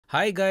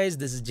Hi guys,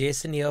 this is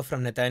Jason here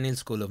from Nathaniel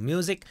School of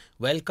Music.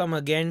 Welcome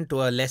again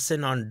to a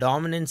lesson on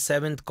dominant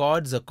 7th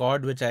chords, a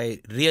chord which I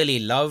really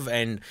love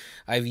and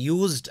I've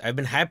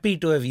been happy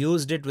to have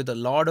used it with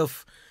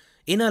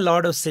in a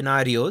lot of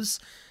scenarios.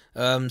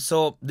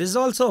 So this is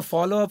also a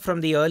follow-up from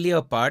the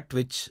earlier part,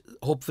 which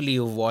hopefully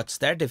you've watched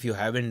that. If you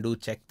haven't, do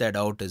check that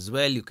out as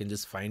well. You can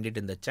just find it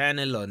in the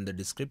channel or in the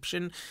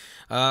description.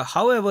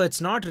 However,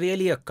 it's not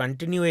really a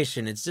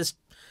continuation.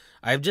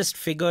 I've just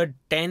figured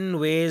 10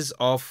 ways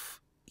of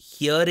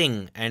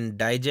hearing and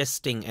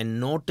digesting and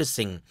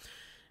noticing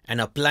and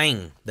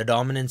applying the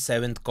dominant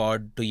 7th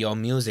chord to your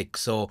music.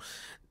 So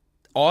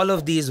all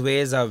of these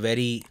ways are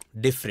very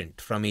different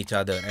from each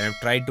other, and I've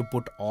tried to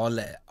put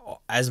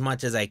as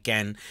much as I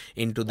can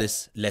into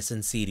this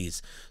lesson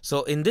series.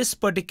 So in this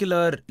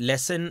particular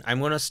lesson, I'm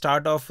going to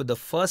start off with the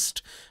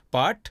first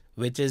part,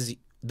 which is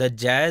the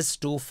jazz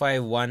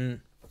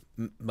 2-5-1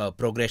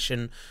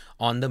 progression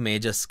on the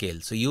major scale.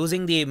 So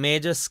using the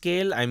major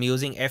scale, I'm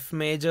using F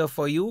major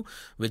for you,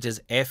 which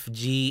is F,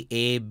 G,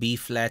 A, B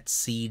flat,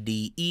 C,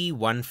 D, E,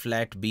 1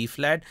 flat, B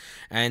flat,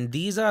 and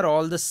these are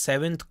all the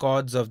 7th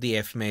chords of the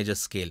F major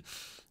scale.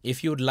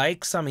 If you'd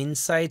like some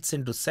insights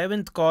into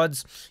 7th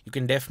chords, you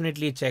can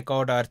definitely check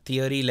out our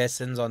theory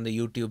lessons on the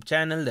YouTube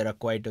channel. There are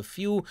quite a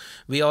few.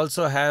 We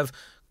also have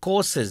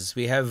courses.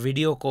 We have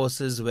video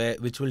courses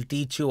which will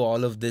teach you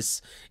all of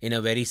this in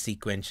a very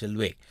sequential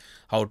way.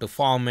 How to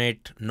form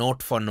it,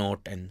 note for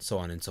note, and so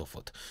on and so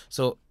forth.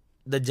 So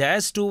the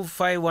jazz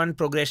 2-5-1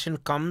 progression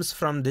comes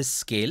from this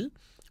scale,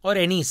 or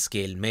any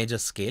scale, major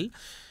scale,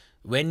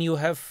 when you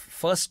have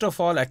first of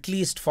all at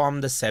least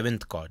formed the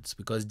 7th chords,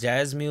 because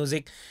jazz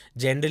music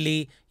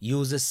generally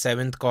uses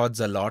 7th chords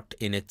a lot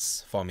in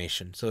its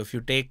formation. So if you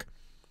take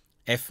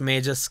F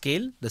major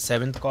scale, the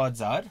 7th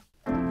chords are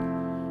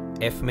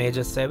F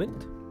major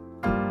 7th,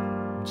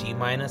 G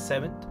minor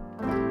 7th,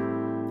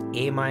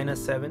 A minor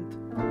 7th,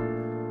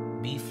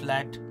 B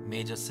flat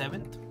major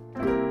 7th,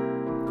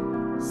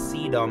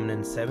 C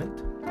dominant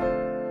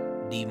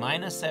 7th, D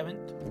minor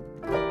 7th,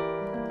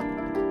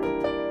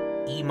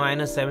 E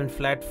minor 7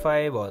 flat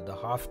 5, or the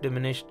half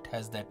diminished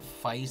has that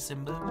phi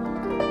symbol,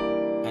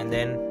 and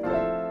then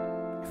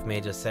F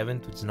major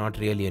 7th, which is not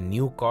really a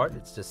new chord,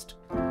 it's just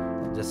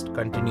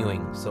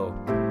continuing. So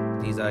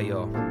these are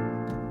your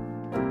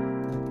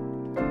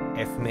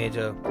F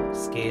major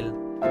scale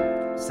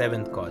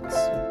 7th chords.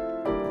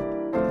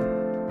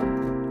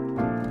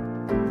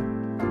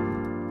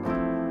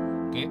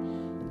 Okay,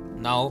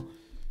 now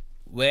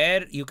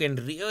where you can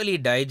really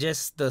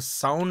digest the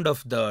sound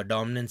of the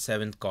dominant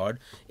 7th chord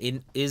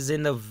is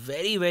in the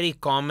very, very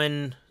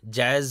common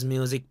jazz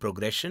music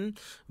progression,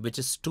 which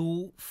is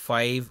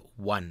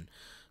 2-5-1.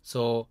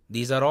 So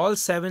these are all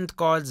 7th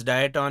chords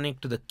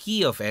diatonic to the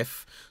key of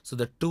F. So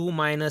the 2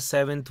 minor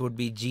 7th would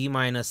be G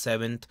minor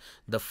 7th,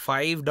 the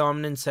 5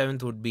 dominant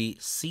 7th would be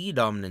C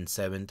dominant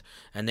 7th,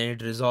 and then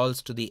it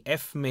resolves to the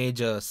F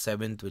major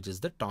 7th, which is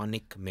the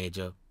tonic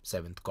major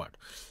 7th chord.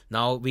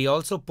 Now we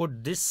also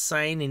put this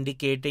sign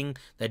indicating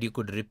that you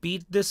could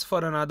repeat this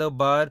for another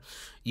bar.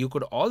 You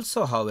could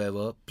also,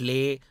 however,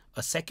 play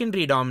a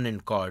secondary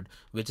dominant chord,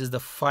 which is the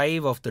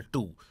 5 of the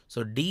 2.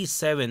 So D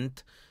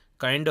 7th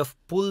kind of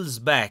pulls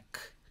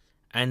back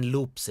and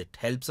loops it,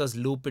 helps us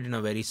loop it in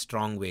a very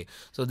strong way.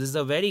 So this is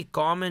a very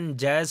common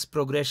jazz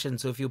progression.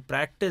 So if you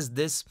practice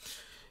this,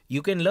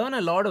 you can learn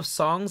a lot of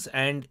songs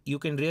and you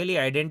can really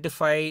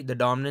identify the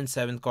dominant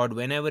 7th chord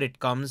whenever it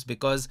comes,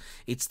 because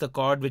it's the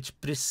chord which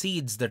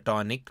precedes the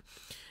tonic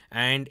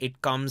and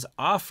it comes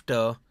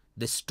after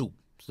this 2.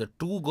 So the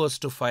 2 goes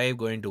to 5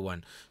 going to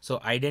 1.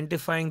 So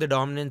identifying the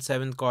dominant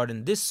 7th chord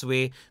in this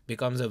way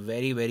becomes a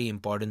very, very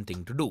important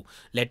thing to do.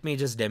 Let me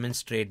just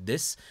demonstrate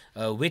this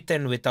with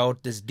and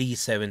without this D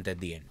 7th at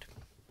the end.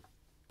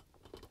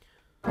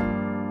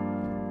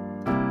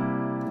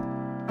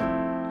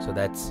 So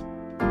that's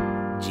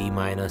G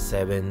minor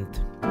 7th,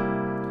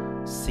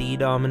 C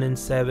dominant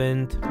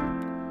 7th,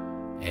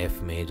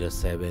 F major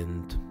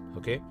 7th.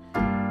 Okay, you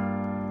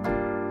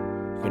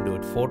can do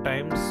it 4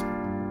 times.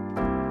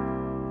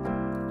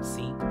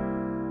 C,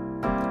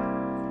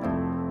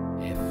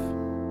 F,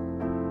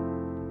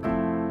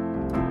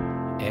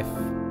 F,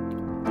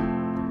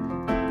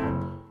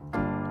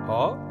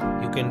 or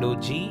you can do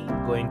G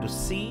going to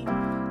C,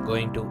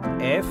 going to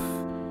F,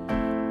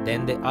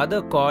 then the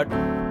other chord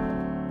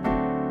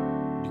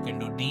you can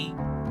do D,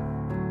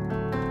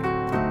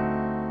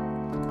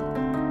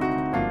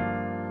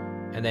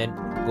 and then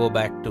go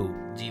back to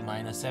G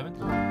minor 7th.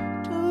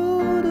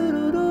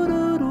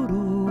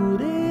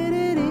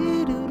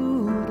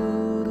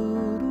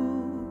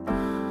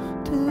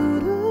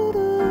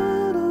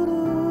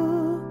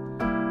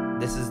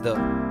 This is the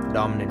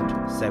dominant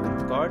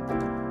 7th chord,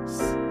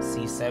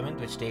 C 7th,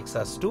 which takes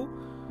us to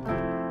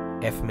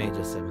F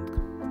major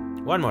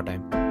 7th. One more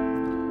time.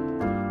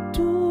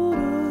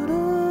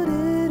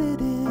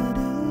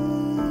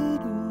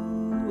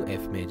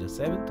 F major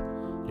 7th,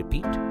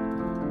 repeat.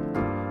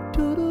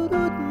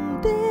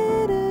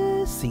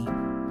 C.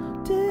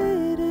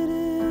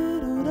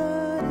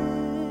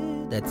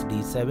 That's D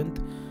 7th.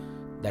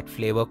 that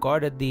flavor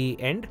chord at the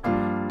end.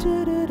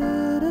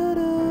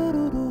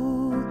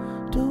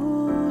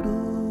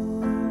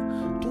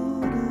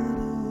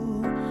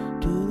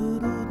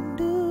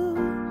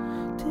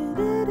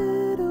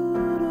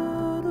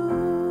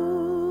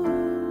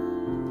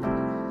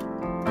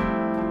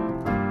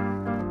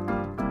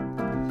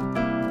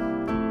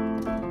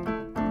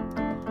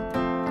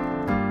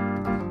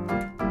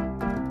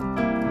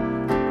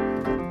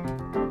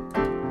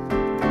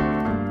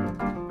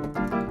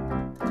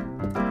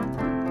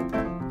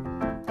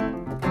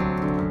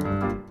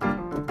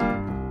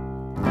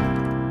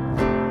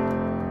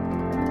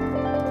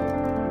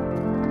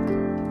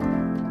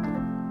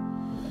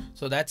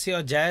 So that's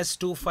your Jazz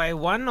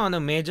 251 on a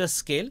major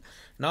scale.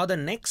 Now the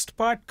next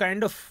part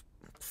kind of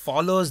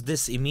follows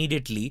this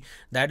immediately.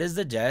 That is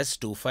the Jazz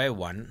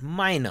 251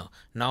 minor.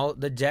 Now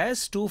the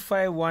Jazz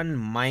 251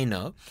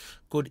 minor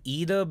could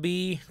either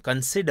be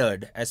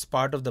considered as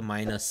part of the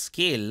minor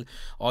scale,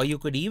 or you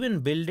could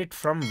even build it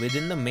from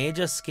within the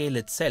major scale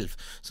itself.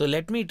 So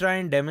let me try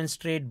and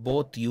demonstrate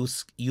both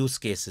use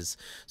cases.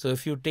 So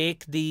if you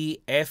take the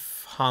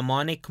F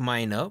harmonic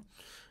minor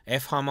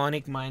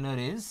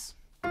is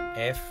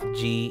F,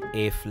 G,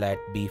 A flat,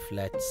 B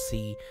flat,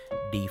 C,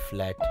 D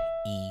flat,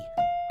 E,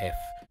 F.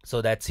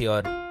 So that's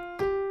your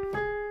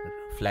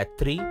flat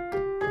 3,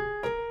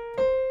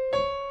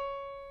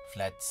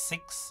 flat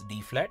 6,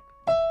 D flat,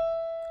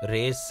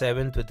 raise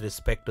 7th with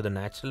respect to the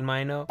natural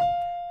minor,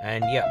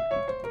 and yeah.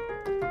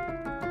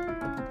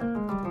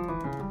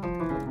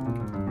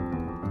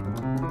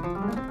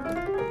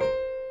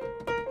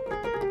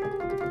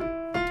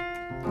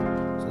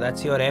 So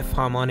that's your F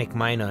harmonic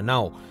minor.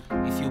 Now,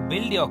 if you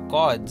build your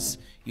chords,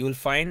 you will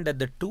find that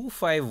the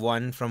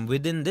 251 from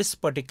within this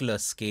particular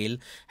scale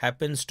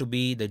happens to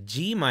be the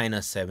G minor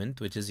 7th,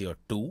 which is your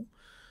 2,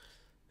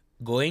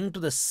 going to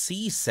the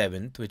C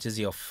 7th, which is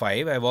your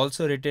 5. I've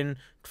also written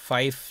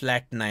 5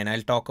 flat 9.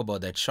 I'll talk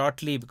about that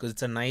shortly because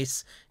it's a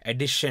nice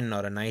addition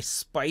or a nice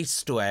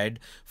spice to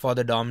add for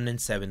the dominant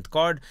 7th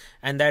chord,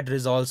 and that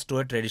resolves to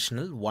a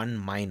traditional 1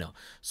 minor.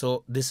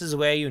 So this is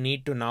where you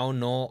need to now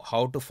know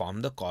how to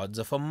form the chords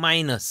of a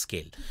minor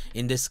scale,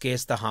 in this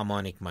case the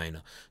harmonic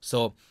minor.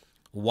 So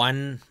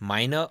 1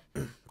 minor,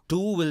 2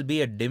 will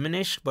be a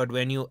diminished, but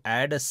when you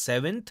add a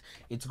 7th,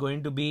 it's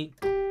going to be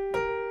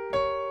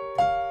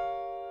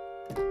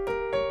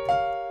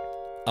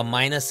a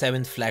minor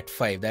 7th flat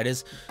 5. That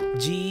is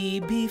G,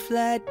 B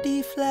flat,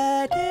 D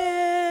flat,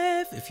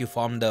 F. If you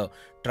form the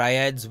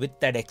triads with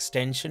that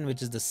extension,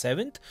 which is the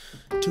 7th,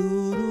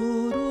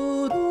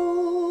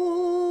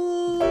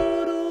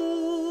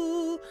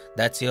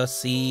 that's your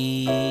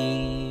C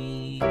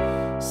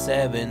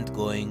 7th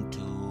going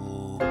to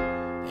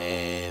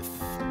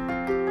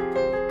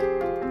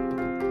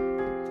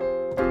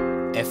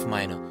F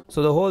minor.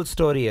 So the whole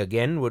story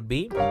again would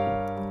be G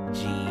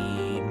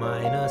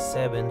minor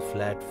 7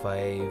 flat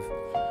 5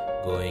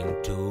 going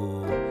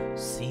to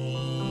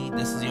C.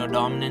 This is your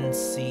dominant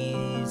C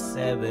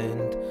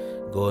 7th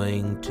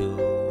going to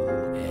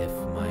F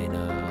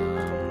minor.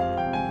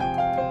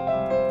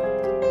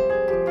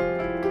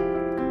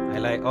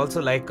 I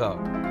also like a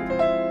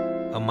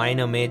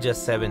minor major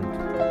 7th.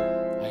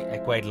 I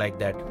quite like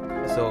that.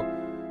 So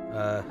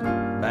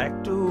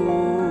back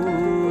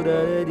to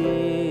da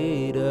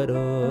dee da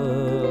da.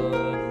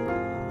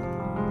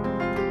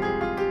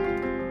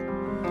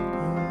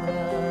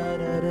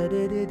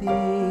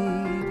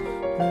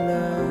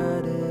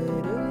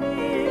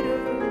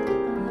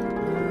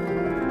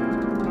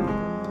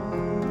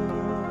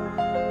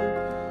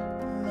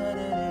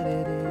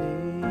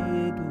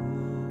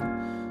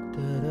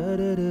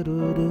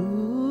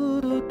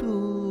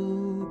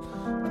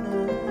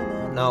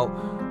 Now,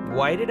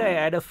 why did I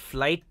add a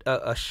flat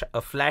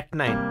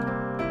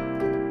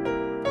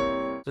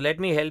 9? So let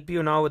me help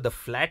you now with the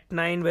flat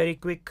 9 very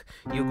quick.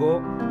 You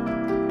go,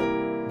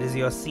 this is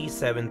your C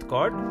 7th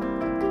chord.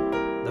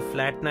 The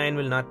flat 9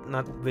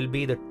 will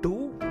be the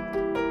 2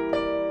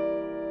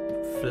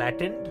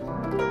 flattened.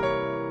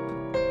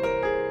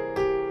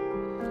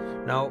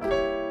 Now,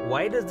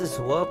 why does this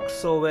work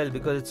so well?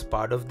 Because it's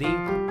part of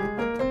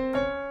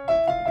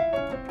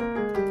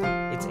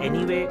it's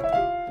anyway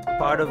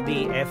part of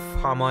the F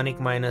harmonic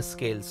minor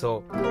scale.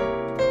 So,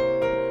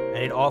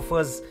 and it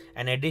offers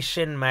an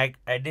additional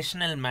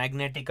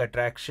magnetic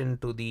attraction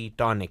to the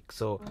tonic.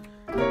 So,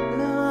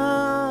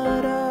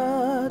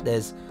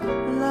 there's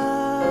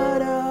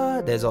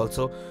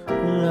also so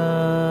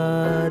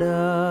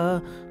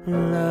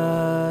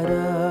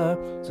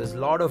there's a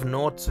lot of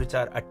notes which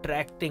are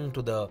attracting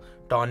to the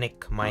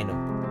tonic minor.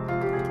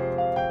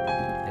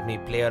 Let me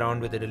play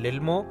around with it a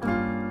little more.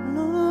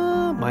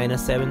 Minor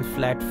 7th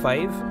flat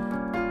 5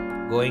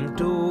 going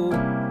to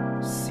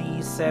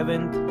C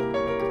 7th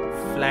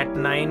flat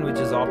 9, which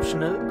is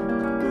optional,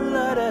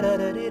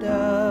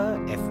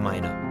 F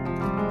minor.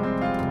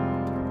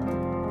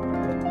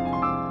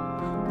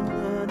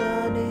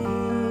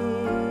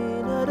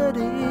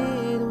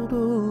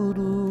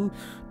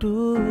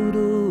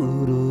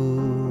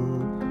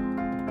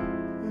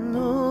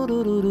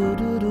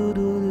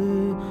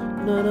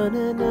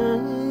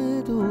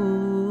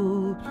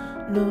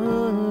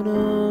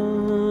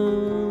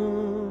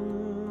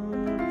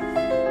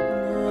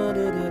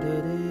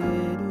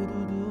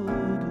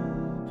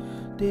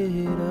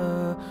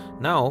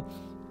 Now,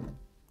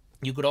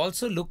 you could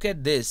also look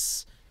at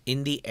this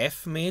in the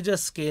F major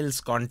scale's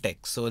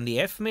context. So in the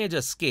F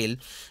major scale,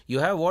 you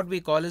have what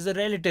we call as a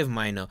relative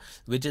minor,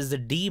 which is the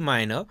D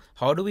minor.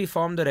 How do we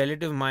form the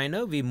relative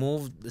minor? We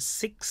move the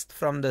 6th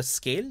from the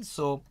scale.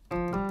 So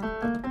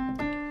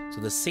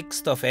the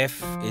 6th of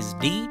F is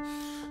D.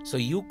 So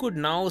you could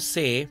now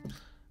say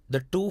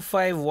the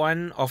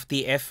 2-5-1 of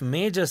the F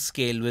major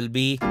scale will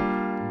be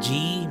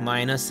G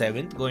minor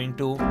 7th going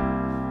to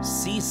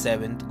C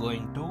 7th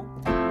going to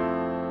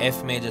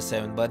F major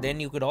 7th. But then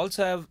you could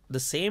also have the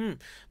same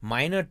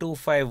minor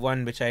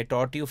 2-5-1 which I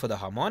taught you for the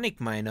harmonic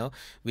minor,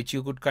 which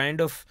you could kind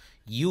of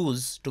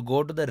use to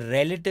go to the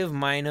relative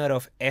minor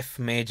of F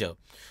major.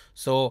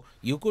 So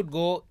you could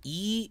go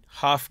E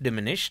half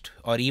diminished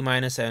or E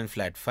minor 7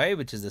 flat 5,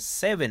 which is the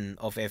 7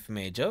 of F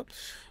major,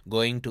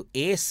 going to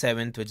A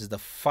 7th, which is the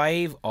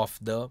 5 of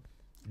the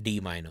D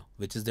minor,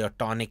 which is the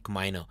tonic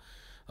minor.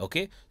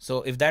 Okay,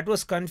 so if that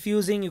was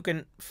confusing, you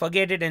can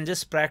forget it and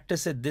just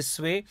practice it this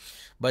way.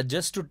 But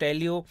just to tell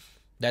you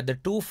that the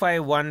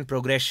 2-5-1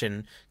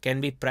 progression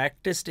can be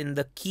practiced in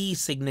the key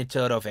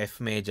signature of F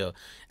major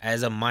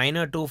as a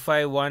minor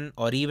 2-5-1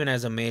 or even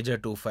as a major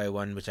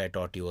 2-5-1, which I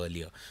taught you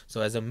earlier.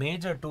 So as a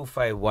major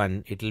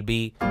 2-5-1, it will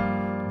be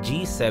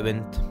G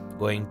 7th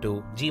going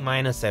to G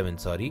minor 7,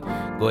 sorry,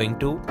 going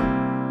to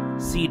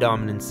C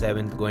dominant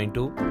 7th going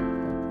to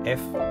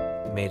F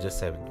major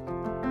 7.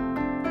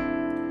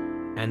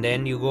 And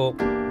then you go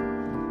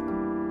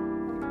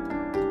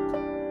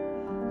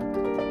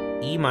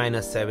E minor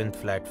 7th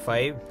flat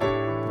 5,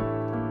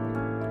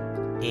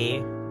 A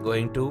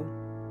going to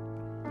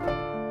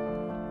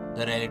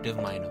the relative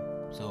minor.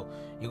 So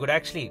you could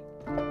actually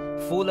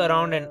fool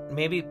around and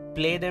maybe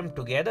play them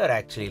together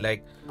actually,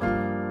 like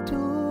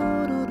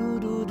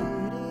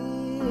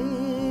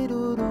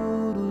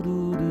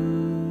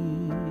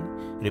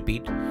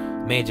repeat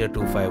major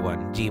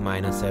 2-5-1 G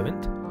minor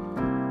 7th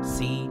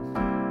C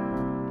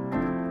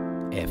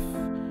F.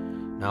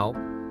 Now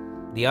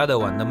the other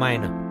one, the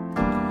minor.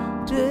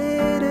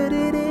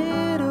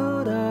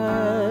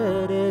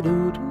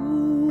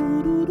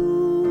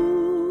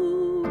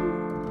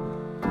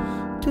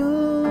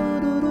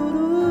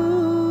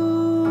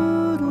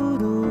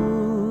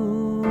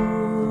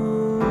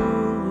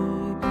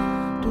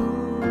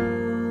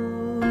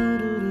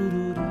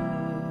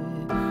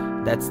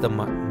 That's the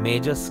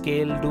major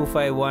scale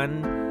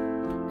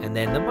 2-5-1, and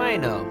then the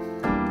minor.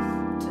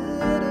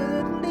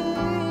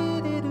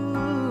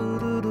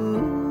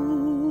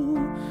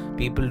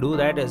 People do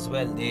that as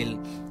well. They'll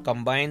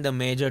combine the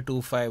major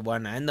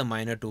 2-5-1 and the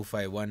minor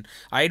 2-5-1.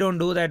 I don't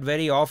do that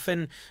very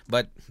often,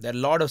 but there are a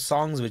lot of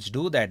songs which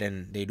do that,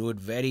 and they do it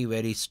very,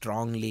 very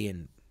strongly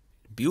and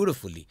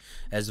beautifully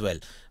as well.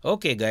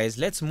 Okay guys,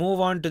 let's move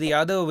on to the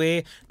other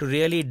way to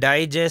really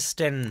digest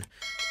and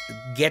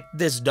get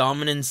this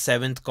dominant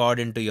 7th chord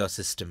into your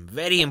system.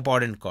 Very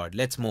important chord.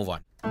 Let's move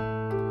on.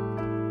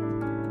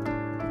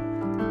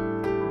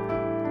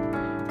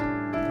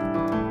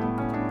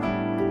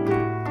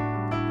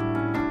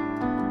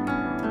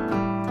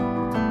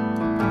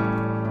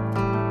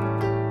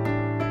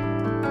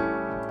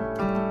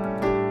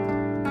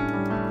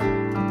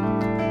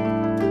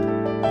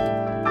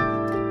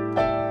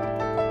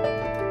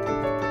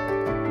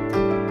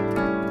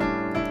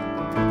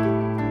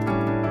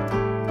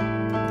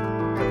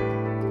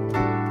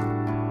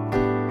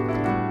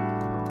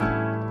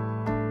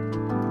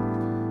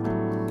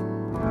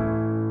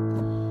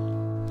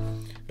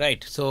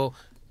 Right, so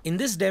in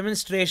this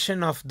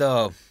demonstration of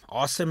the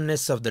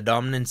awesomeness of the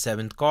dominant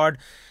 7th chord,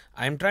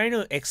 I'm trying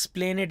to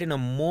explain it in a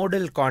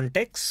modal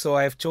context. So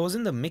I've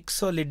chosen the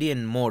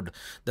Mixolydian mode.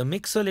 The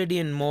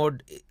Mixolydian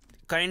mode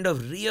kind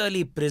of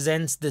really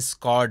presents this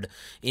chord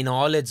in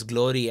all its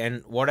glory.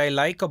 And what I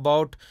like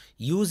about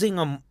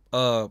using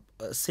a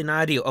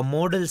scenario, a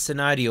modal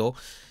scenario,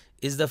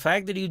 is the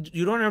fact that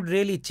you don't have to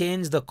really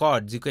change the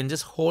chords. You can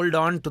just hold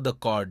on to the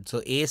chord. So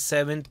A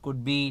 7th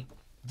could be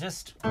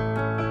just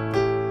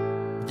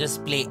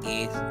play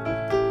A,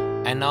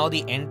 and now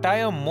the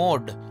entire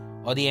mode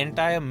or the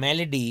entire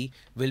melody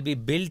will be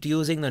built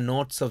using the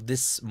notes of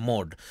this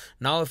mode.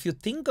 Now if you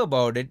think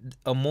about it,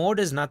 a mode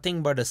is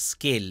nothing but a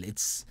scale.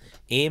 It's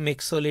A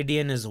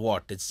Mixolydian is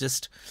what? It's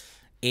just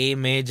A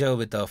major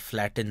with a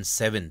flattened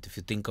 7th, if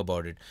you think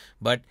about it.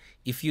 But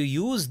if you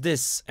use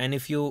this and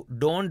if you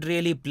don't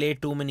really play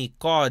too many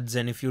chords,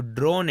 and if you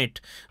drone it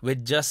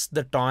with just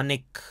the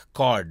tonic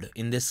chord,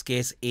 in this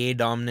case A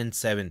dominant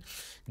 7,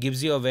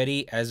 gives you a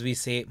very, as we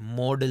say,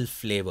 modal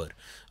flavor.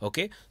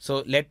 Okay,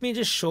 so let me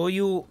just show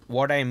you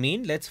what I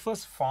mean. Let's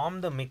first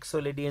form the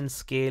Mixolydian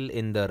scale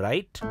in the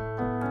right.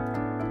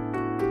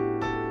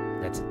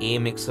 That's A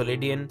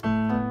Mixolydian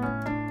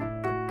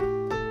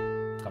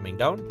coming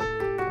down.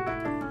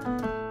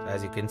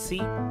 As you can see,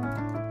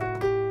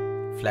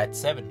 flat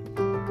 7.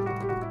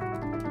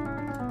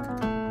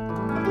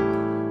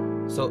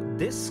 So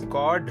this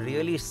chord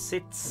really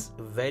sits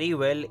very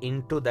well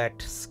into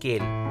that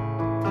scale.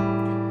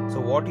 So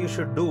what you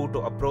should do to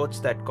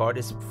approach that chord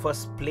is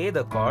first play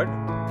the chord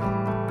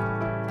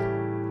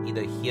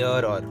either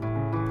here or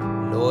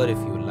lower if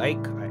you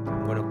like.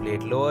 I'm going to play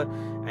it lower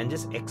and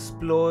just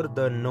explore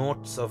the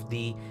notes of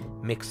the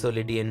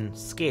Mixolydian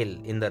scale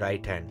in the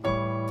right hand.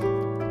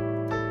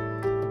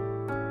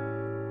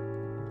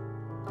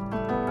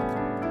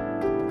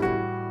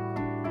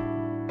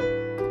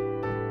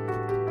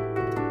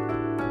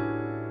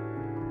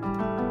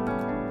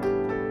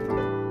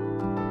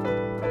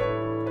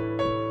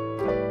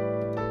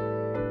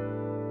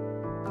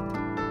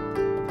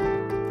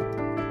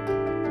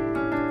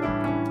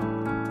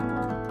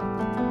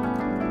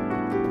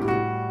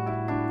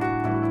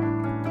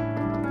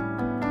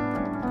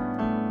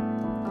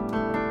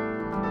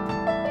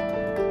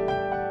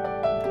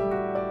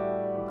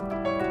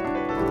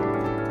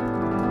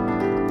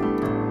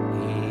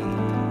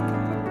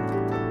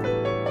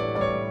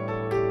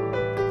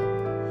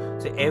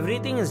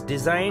 Everything is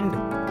designed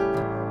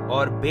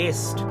or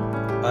based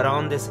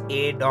around this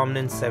A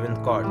dominant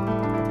 7th chord.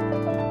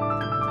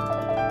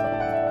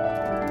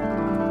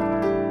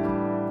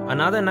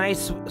 Another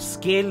nice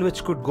scale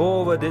which could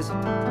go over this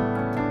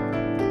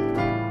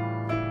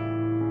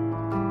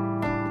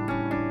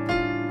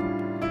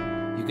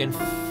you can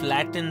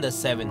flatten the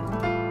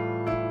 7th.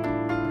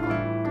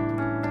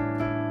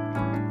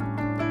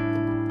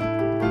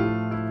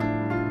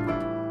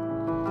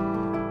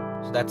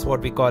 That's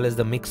what we call as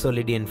the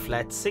Mixolydian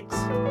flat 6.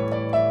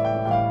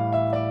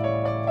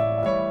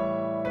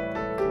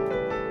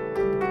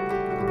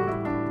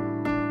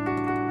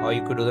 Or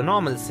you could do the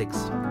normal 6.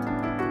 So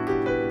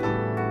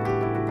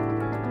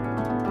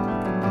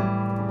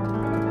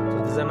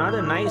this is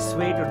another nice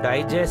way to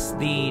digest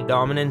the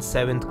dominant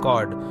 7th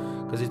chord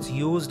because it's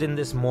used in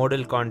this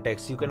modal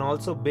context. You can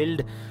also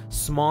build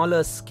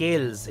smaller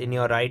scales in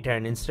your right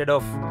hand instead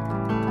of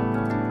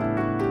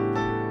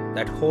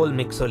that whole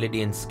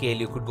Mixolydian scale.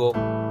 You could go.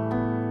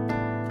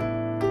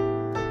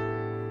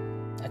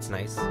 That's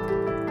nice.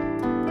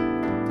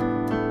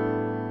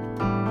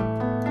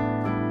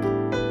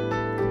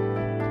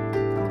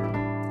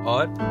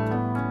 Or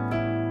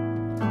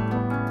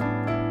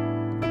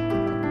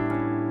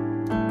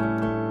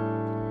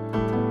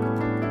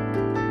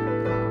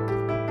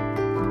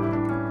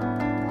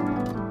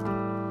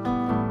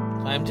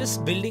I'm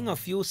just building a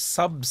few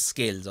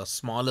sub-scales or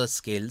smaller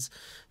scales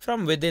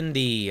from within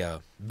the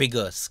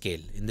bigger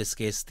scale, in this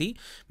case the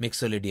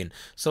Mixolydian.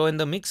 So in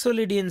the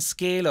Mixolydian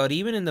scale or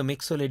even in the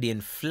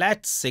Mixolydian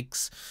flat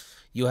 6,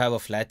 you have a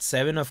flat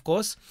 7 of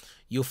course.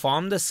 You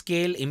form the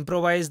scale,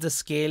 improvise the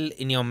scale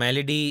in your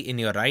melody in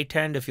your right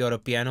hand if you're a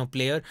piano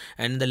player,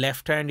 and in the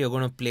left hand you're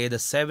going to play the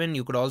 7.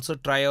 You could also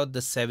try out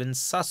the 7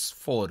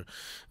 sus4,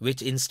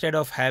 which instead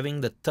of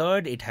having the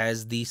third, it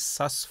has the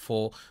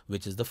sus4,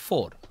 which is the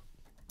 4.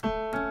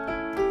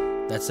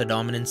 That's the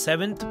dominant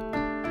 7th.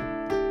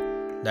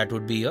 That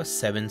would be your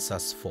 7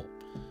 sus4.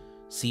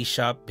 C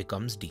sharp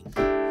becomes D.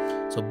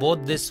 So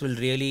both this will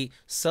really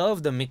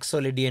serve the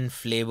Mixolydian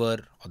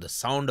flavor or the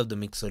sound of the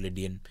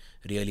Mixolydian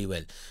really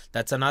well.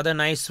 That's another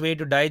nice way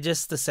to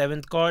digest the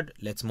 7th chord.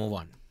 Let's move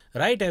on.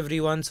 Right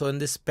everyone, so in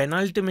this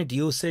penultimate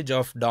usage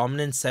of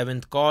dominant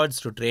 7th chords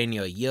to train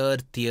your ear,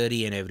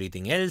 theory and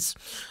everything else,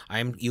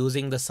 I'm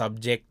using the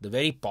subject, the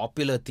very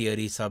popular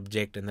theory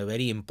subject and the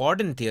very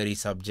important theory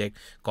subject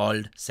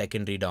called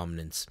secondary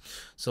dominance.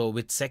 So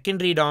with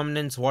secondary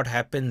dominance, what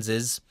happens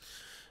is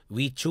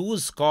we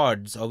choose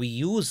chords or we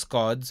use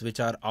chords which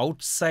are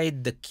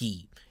outside the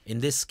key. In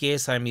this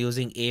case, I'm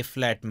using A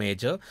flat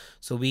major.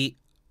 So we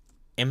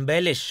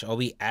embellish or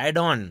we add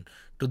on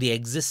to the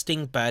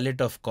existing palette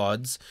of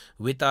chords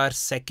with our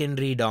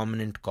secondary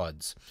dominant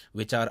chords,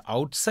 which are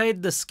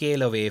outside the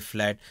scale of A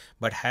flat,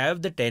 but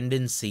have the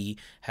tendency,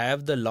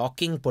 have the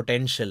locking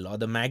potential or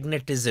the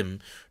magnetism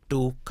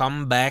to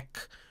come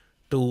back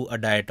to a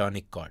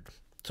diatonic chord.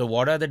 So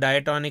what are the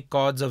diatonic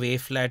chords of A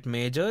flat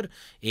major?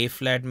 A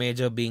flat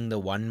major being the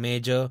 1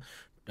 major,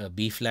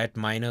 B flat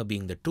minor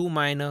being the 2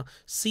 minor,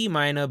 C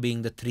minor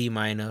being the 3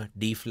 minor,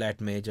 D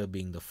flat major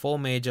being the 4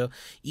 major,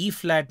 E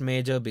flat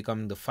major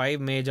becoming the 5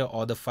 major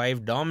or the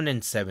 5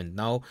 dominant 7th.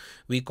 Now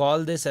we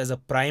call this as a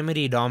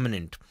primary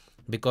dominant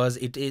because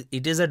it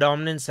is a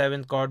dominant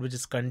 7th chord which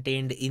is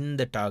contained in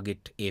the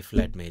target A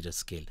flat major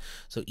scale.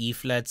 So E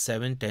flat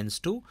 7 tends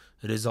to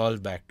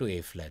resolve back to A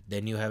flat.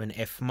 Then you have an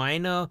F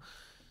minor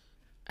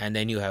and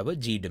then you have a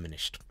G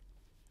diminished.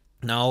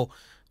 Now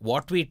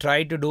what we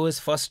try to do is,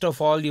 first of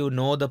all, you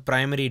know the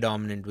primary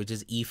dominant, which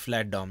is E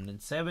flat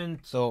dominant 7th.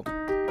 So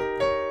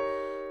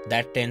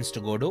that tends to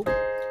go to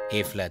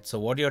A flat. So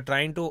what you're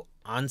trying to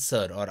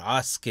answer or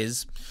ask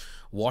is,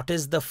 what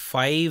is the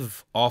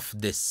 5 of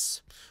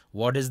this?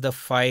 What is the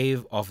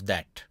 5 of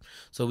that?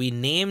 So we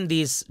name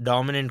these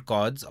dominant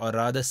chords, or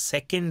rather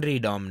secondary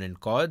dominant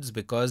chords,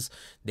 because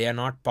they are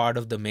not part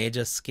of the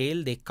major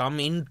scale. They come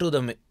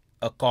into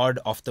a chord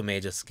of the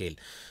major scale.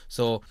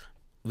 So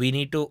we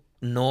need to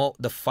know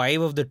the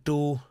 5 of the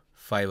 2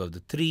 5 of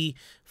the 3,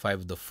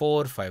 5 of the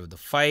 4, 5 of the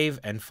 5,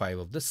 and 5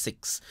 of the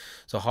 6.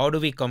 So how do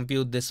we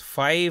compute this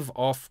 5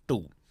 of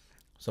 2?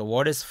 So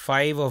what is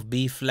 5 of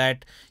B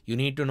flat? You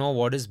need to know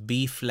what is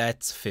B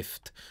flat's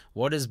fifth.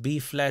 What is B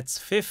flat's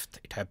fifth?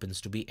 It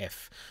happens to be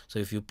F. So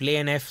if you play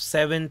an F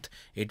 7th,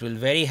 it will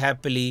very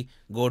happily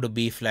go to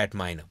B flat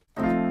minor.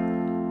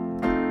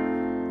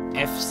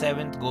 F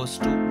 7th goes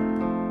to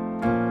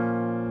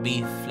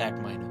B flat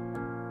minor.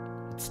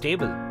 It's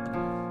stable.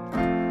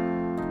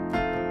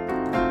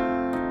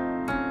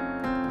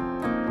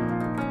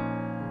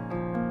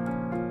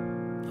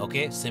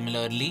 Okay,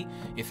 similarly,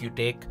 if you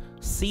take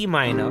C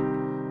minor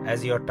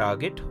as your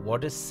target,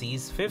 what is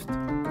C's fifth?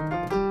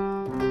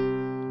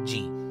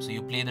 G. So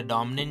you play the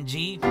dominant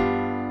G,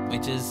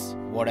 which is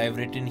what I've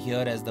written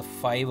here as the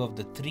 5 of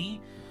the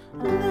 3.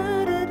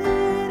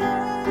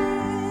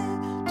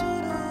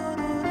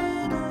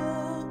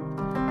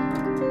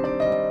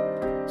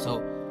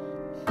 So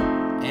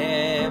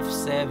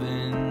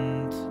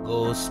F7th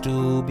goes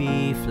to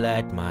B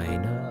flat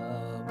minor.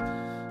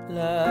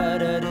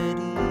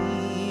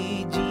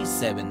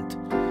 G7th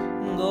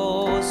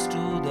goes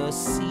to the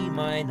C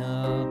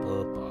minor.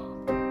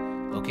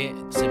 Okay,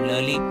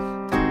 similarly,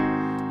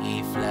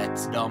 A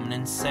flat's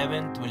dominant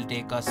 7th will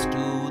take us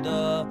to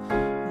the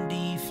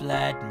D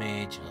flat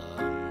major,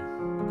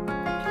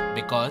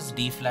 because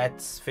D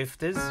flat's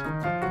fifth is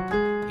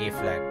A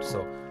flat.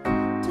 So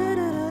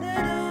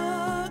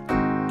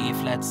A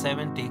flat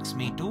 7 takes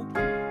me to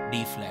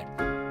D flat.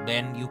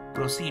 Then you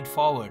proceed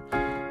forward.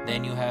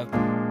 Then you have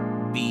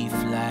B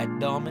flat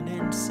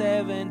dominant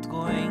 7th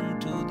going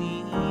to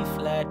the E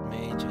flat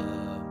major.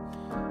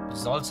 This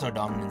is also a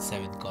dominant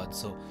 7th chord.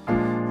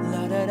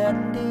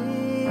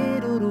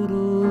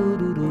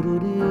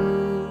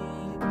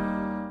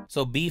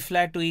 So B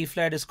flat to E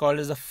flat is called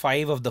as the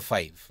 5 of the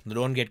 5.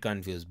 Don't get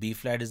confused. B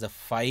flat is the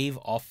 5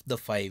 of the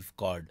 5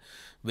 chord.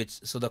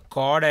 So the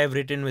chord I've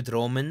written with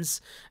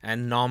Romans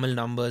and normal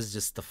numbers,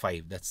 just the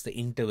 5. That's the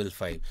interval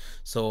 5.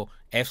 So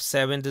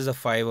F7th is the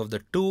 5 of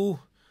the 2.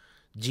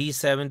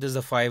 G7th is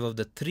the 5 of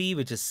the 3,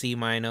 which is C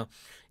minor.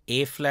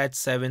 A flat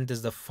 7th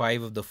is the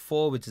 5 of the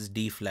 4, which is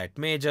D flat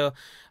major.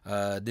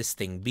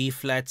 B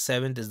flat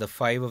 7th is the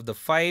 5 of the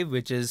 5,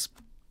 which is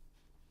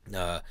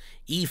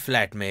E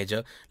flat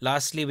major.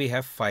 Lastly, we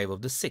have 5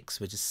 of the 6,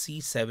 which is C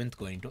 7th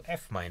going to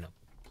F minor.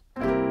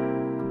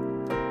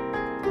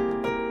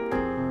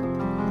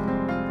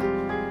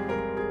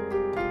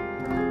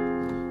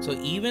 So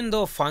even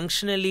though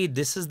functionally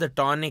this is the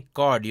tonic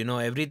chord, you know,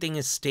 everything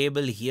is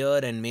stable here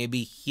and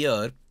maybe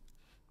here,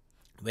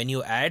 when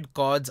you add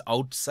chords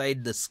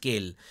outside the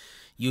scale,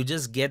 you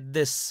just get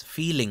this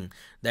feeling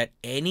that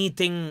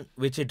anything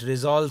which it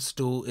resolves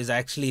to is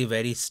actually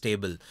very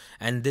stable.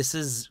 And this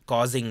is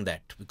causing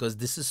that, because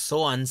this is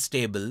so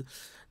unstable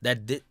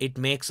that it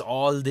makes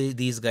all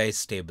these guys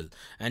stable.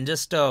 And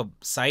just a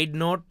side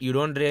note, you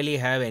don't really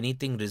have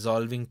anything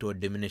resolving to a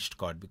diminished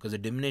chord, because a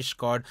diminished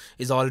chord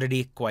is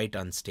already quite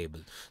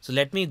unstable. So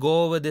let me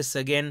go over this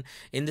again.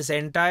 In this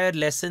entire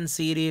lesson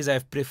series,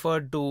 I've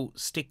preferred to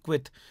stick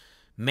with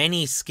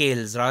many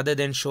scales rather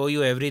than show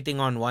you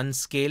everything on one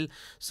scale.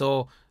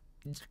 So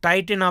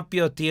tighten up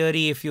your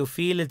theory. If you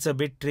feel it's a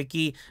bit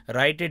tricky,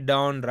 write it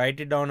down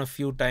a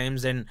few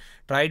times and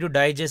try to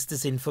digest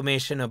this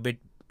information a bit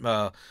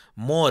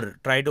more.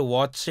 Try to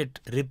watch it,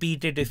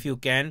 repeat it if you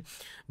can.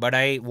 But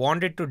I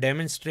wanted to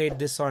demonstrate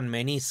this on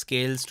many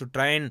scales to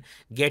try and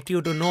get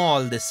you to know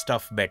all this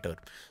stuff better.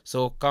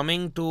 So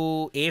coming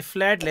to A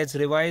flat, let's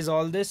revise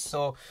all this.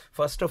 So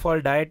first of all,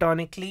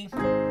 diatonically,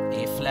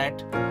 A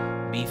flat,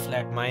 B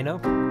flat minor,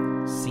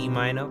 C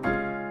minor,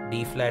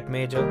 D flat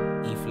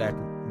major, E flat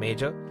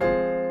major,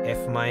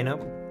 F minor,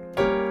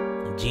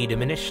 G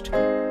diminished,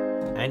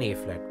 and A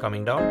flat.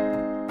 Coming down,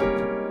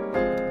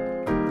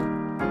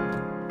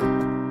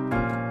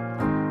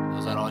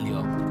 those are all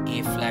your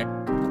A flat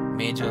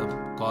major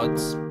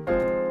chords.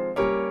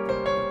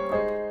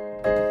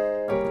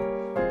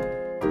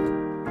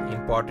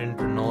 Important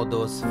to know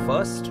those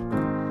first.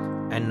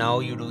 And now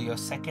you do your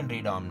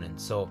secondary dominant.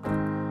 So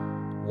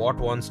what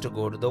wants to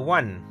go to the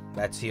 1?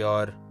 That's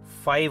your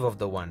 5 of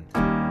the 1.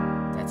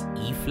 That's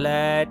E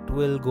flat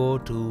will go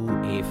to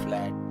A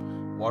flat.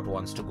 What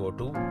wants to go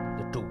to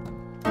the 2?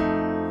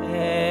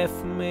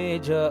 F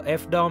major,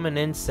 F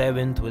dominant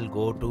 7th will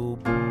go to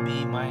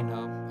B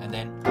minor. And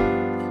then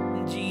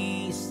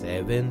G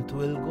 7th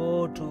will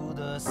go to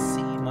the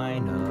C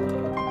minor.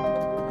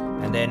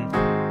 And then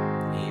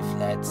A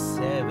flat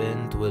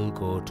 7th will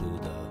go to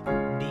the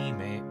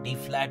D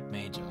flat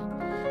major.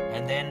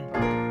 And then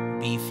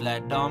B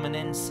flat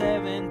dominant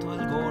 7th will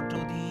go to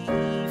the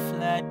E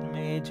flat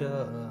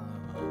major.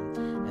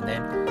 And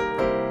then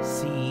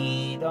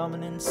C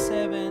dominant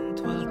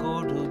 7th will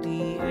go to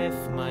the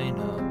F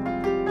minor.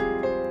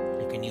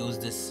 You can use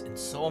this in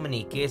so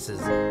many cases.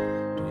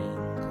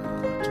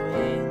 Twinkle,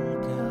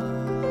 twinkle,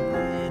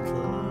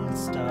 little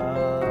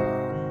star,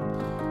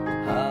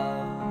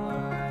 how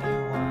I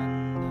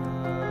wonder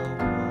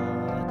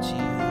what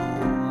you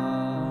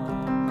are.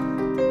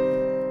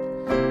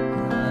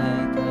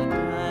 Like a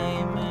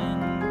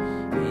diamond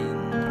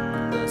in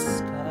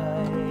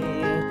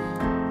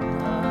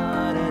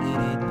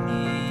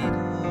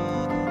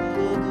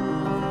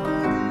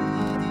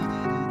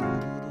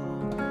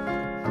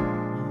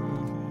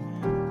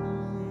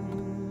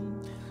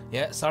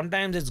Yeah,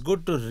 sometimes it's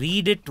good to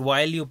read it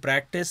while you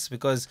practice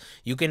because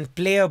you can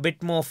play a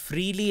bit more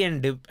freely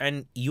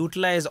and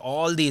utilize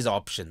all these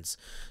options.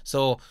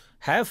 So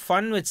have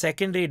fun with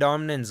secondary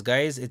dominance,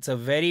 guys. It's a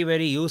very,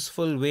 very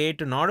useful way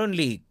to not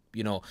only,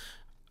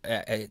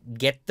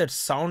 get the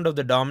sound of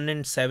the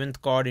dominant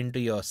 7th chord into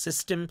your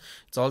system.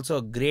 It's also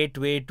a great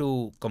way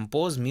to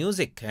compose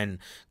music and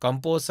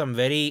compose some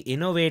very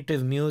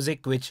innovative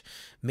music which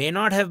may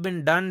not have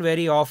been done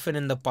very often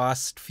in the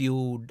past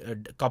few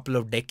couple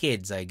of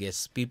decades. I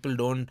guess people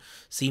don't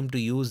seem to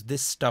use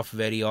this stuff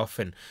very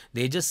often.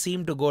 They just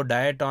seem to go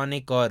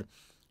diatonic, or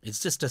it's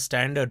just a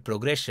standard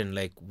progression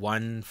like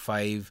 1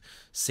 5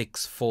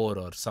 6 4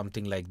 or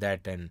something like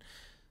that, and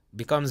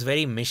becomes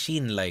very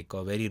machine-like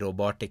or very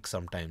robotic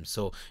sometimes.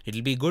 So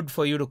it'll be good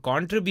for you to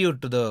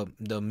contribute to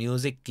the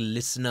music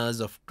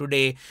listeners of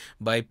today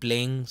by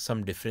playing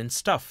some different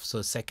stuff.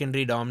 So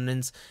secondary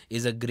dominance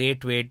is a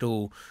great way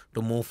to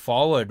move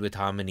forward with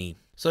harmony.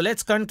 So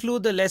let's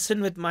conclude the lesson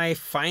with my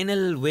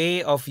final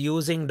way of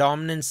using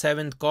dominant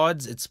 7th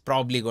chords. It's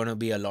probably going to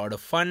be a lot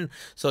of fun.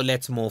 So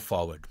let's move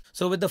forward.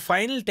 So with the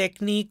final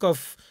technique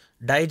of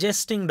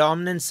digesting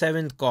dominant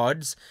 7th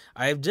chords,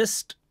 I've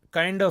just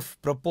kind of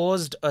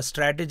proposed a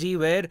strategy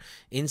where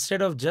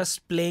instead of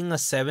just playing a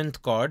 7th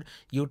chord,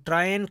 you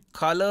try and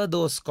color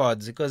those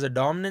chords, because a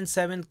dominant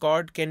 7th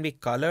chord can be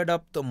colored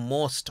up the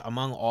most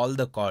among all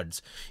the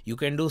chords. You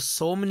can do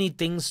so many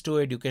things to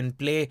it. You can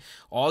play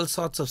all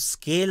sorts of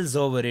scales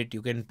over it.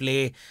 You can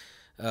play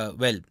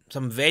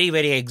some very,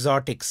 very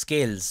exotic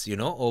scales,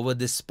 over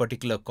this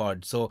particular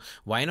chord. So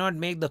why not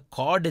make the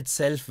chord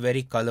itself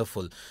very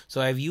colorful?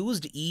 So I've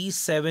used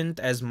E7th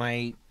as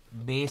my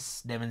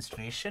bass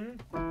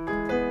demonstration,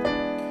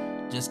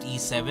 just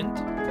E7th,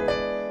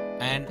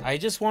 and I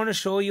just want to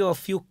show you a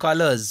few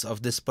colors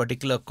of this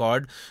particular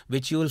chord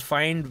which you will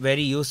find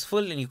very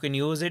useful, and you can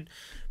use it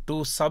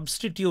to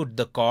substitute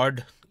the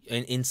chord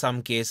in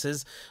some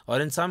cases,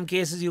 or in some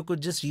cases you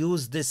could just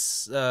use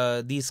this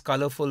these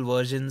colorful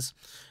versions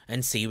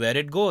and see where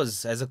it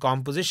goes as a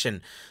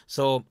composition.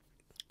 So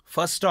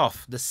first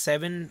off, the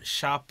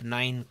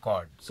 7♯9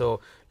 chord. So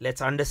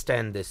let's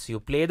understand this. You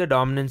play the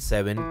dominant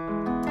 7,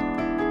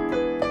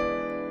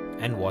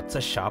 and what's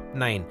a sharp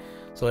 9?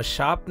 So a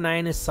sharp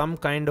 9 is some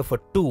kind of a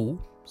 2.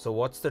 So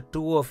what's the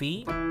 2 of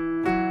E?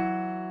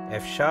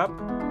 F sharp.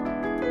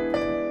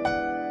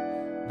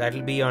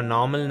 That'll be your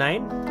normal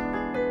 9.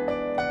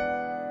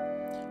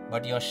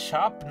 But your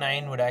sharp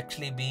 9 would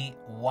actually be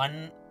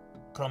one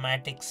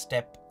chromatic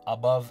step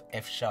above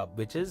F sharp,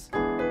 which is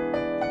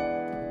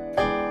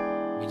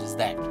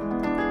that.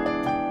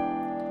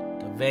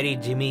 A very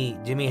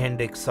Jimi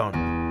Hendrix sound.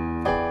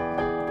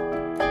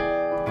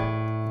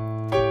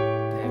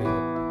 There we go.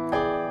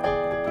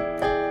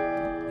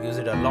 Use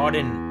it a lot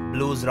in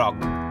blues rock.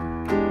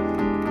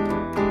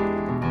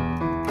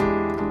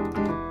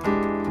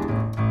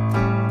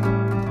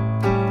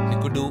 You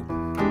could do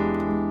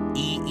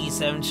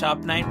E7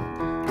 sharp 9.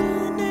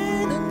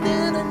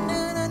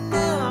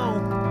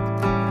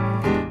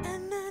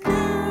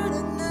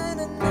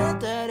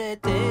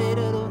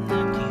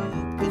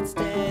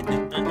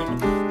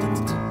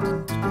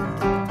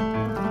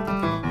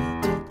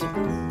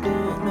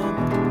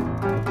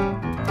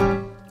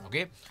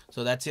 Okay,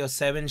 so that's your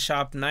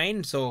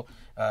 7♯9. So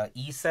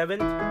E7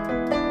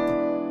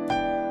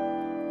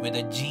 with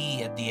a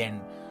G at the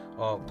end,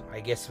 or I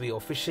guess we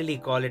officially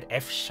call it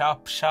F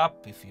sharp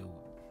sharp. If you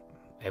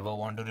ever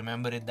want to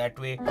remember it that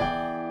way,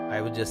 I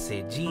would just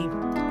say G.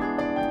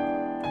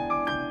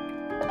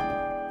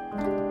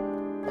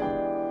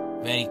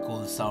 Very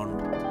cool sound.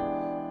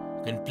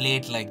 You can play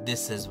it like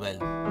this as well.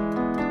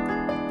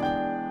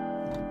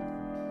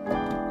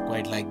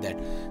 Quite like that.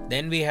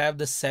 Then we have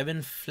the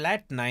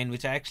 7♯9,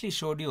 which I actually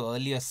showed you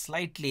earlier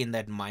slightly in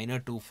that minor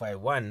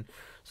 251.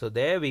 So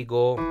there we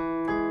go.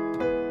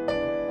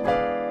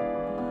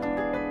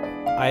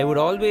 I would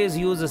always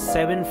use a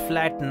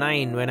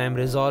 7♯9 when I'm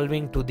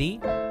resolving to the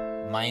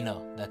minor.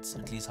 That's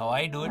at least how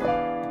I do it.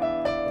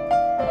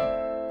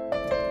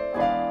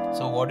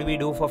 So what do we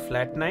do for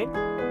flat 9?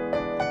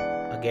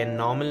 Again,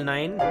 normal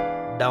 9,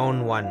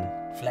 down 1.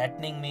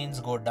 Flattening means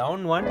go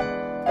down 1.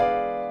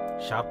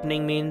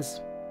 Sharpening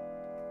means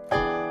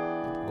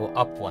go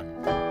up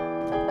 1.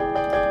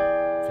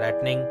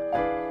 Flattening,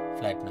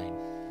 flat 9.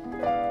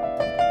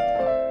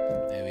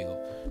 There we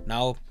go.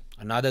 Now,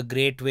 another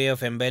great way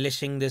of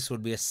embellishing this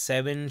would be a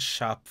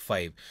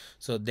 7♯5.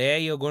 So there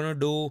you're going to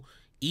do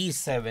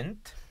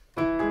E7th.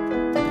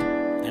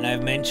 And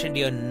I've mentioned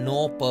here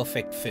no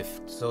perfect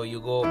fifth. So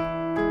you go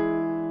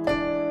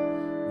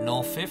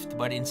no fifth,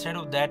 but instead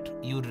of that,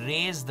 you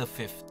raise the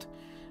fifth.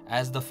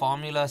 As the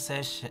formula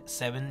says,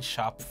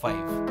 7♯5.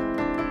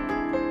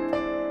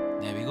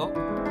 There we go.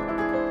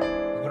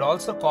 You could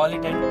also call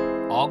it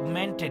an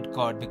augmented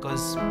chord,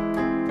 because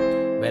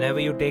whenever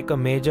you take a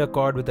major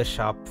chord with a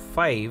sharp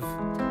 5,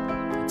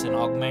 it's an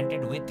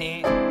augmented with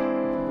a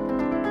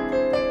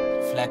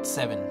flat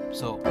 7.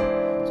 So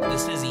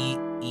this is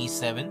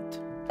E7th.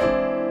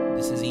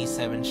 This is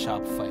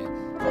E7♯5.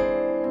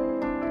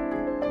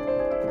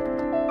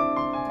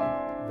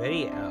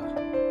 Very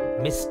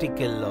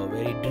mystical or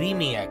very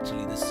dreamy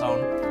actually, this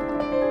sound.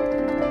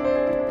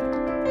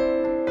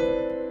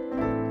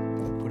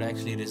 Could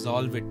actually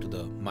resolve it to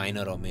the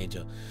minor or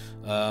major.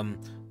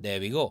 There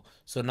we go.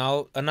 So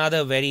now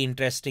another very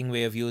interesting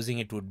way of using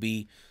it would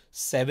be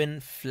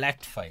 7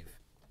 flat 5.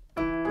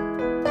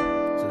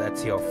 So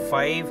that's your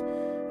 5.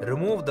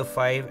 Remove the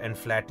 5 and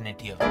flatten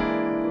it here.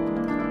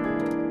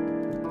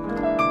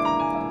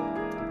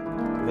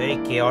 Very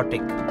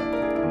chaotic.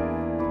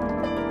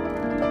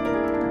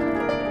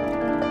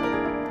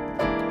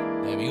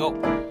 There we go.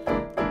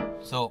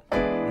 So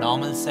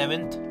normal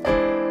 7th,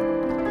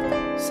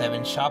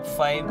 7 sharp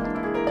 5,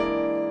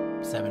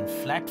 7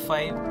 flat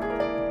 5,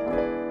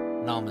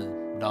 normal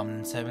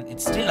dominant 7.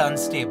 It's still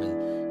unstable,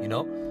 you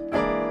know,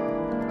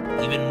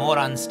 even more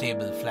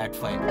unstable, flat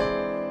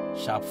 5,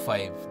 sharp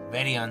 5,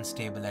 very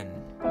unstable, and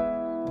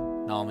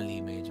normal E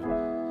major.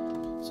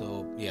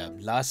 So yeah,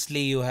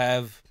 lastly you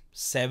have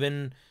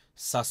 7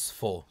 sus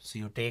 4. So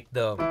you take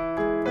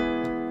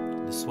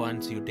this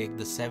one, so you take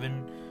the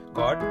 7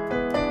 chord,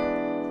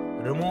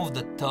 remove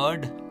the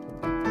 3rd,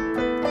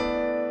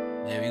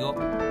 there we go,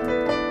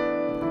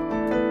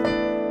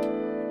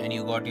 and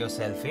you got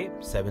yourself a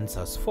 7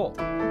 sus 4.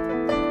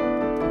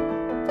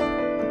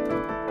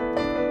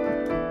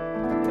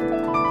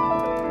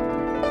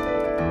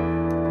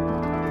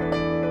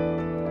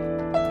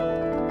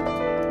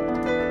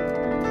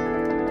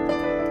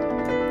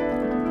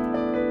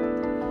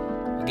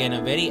 Again,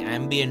 a very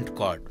ambient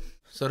chord.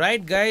 So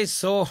right guys,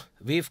 so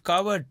we've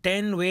covered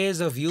 10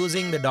 ways of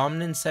using the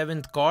dominant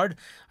 7th chord.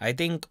 I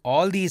think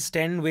all these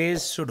 10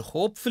 ways should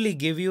hopefully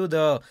give you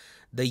the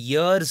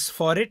ears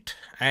for it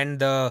and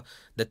the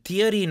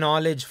theory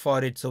knowledge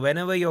for it. So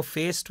whenever you're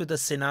faced with a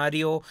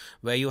scenario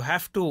where you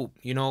have to,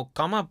 you know,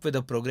 come up with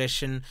a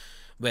progression,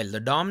 well,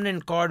 the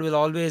dominant chord will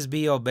always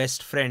be your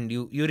best friend.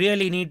 You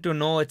really need to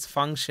know its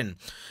function.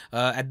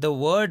 At the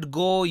word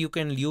go, you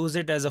can use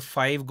it as a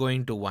 5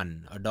 going to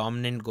 1, a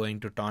dominant going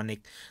to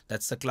tonic.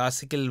 That's the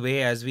classical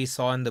way, as we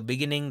saw in the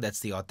beginning. That's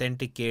the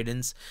authentic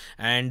cadence,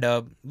 and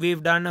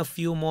we've done a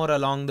few more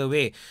along the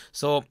way.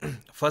 So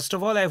first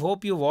of all, I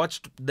hope you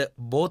watched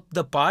both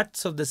the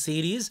parts of the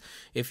series.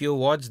 If you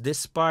watched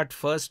this part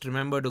first,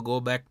 remember to go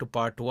back to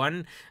part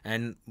 1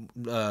 and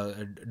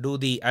do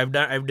the. I've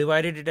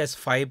divided it as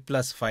 5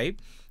 plus 5,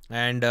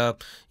 and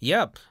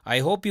yeah, I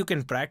hope you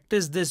can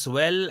practice this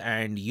well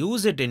and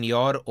use it in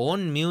your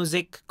own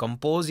music,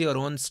 compose your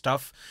own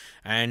stuff.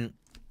 And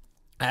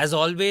as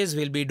always,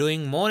 we'll be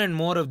doing more and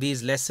more of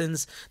these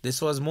lessons.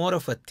 This was more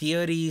of a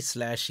theory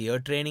 / ear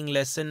training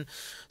lesson.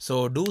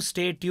 So do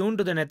stay tuned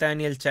to the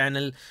Nathaniel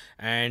channel.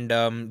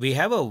 And we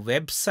have a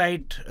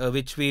website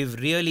which we've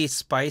really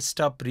spiced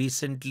up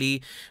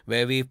recently,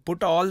 where we've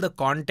put all the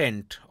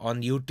content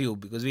on YouTube,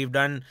 because we've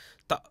done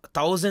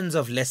thousands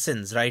of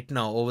lessons right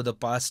now over the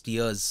past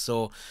years.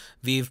 So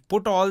we've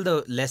put all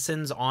the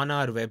lessons on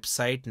our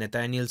website,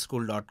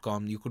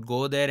 nathanielschool.com. You could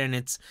go there and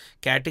it's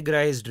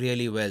categorized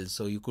really well.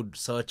 So you could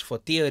search for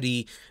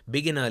theory,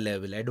 beginner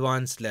level,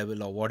 advanced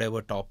level, or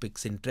whatever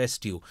topics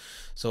interest you.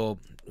 So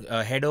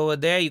head over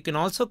there. You can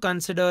also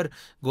consider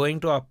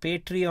going to our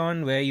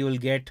Patreon, where you will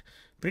get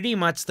pretty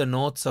much the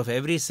notes of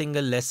every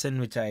single lesson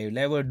which I will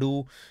ever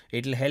do.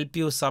 It'll help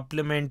you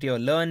supplement your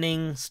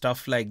learning,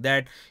 stuff like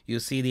that. You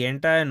see, the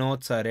entire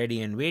notes are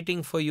ready and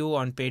waiting for you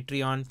on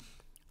Patreon.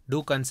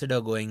 Do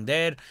consider going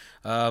there.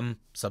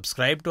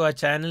 Subscribe to our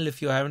channel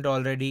if you haven't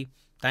already.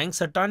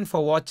 Thanks a ton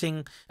for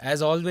watching.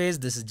 As always,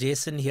 this is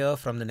Jason here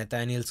from the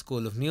Nathaniel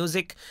School of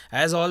Music.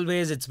 As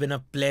always, it's been a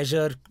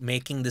pleasure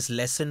making this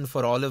lesson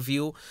for all of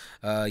you.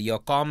 Your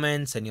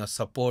comments and your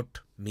support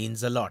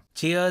means a lot.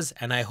 Cheers,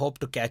 and I hope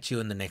to catch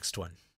you in the next one.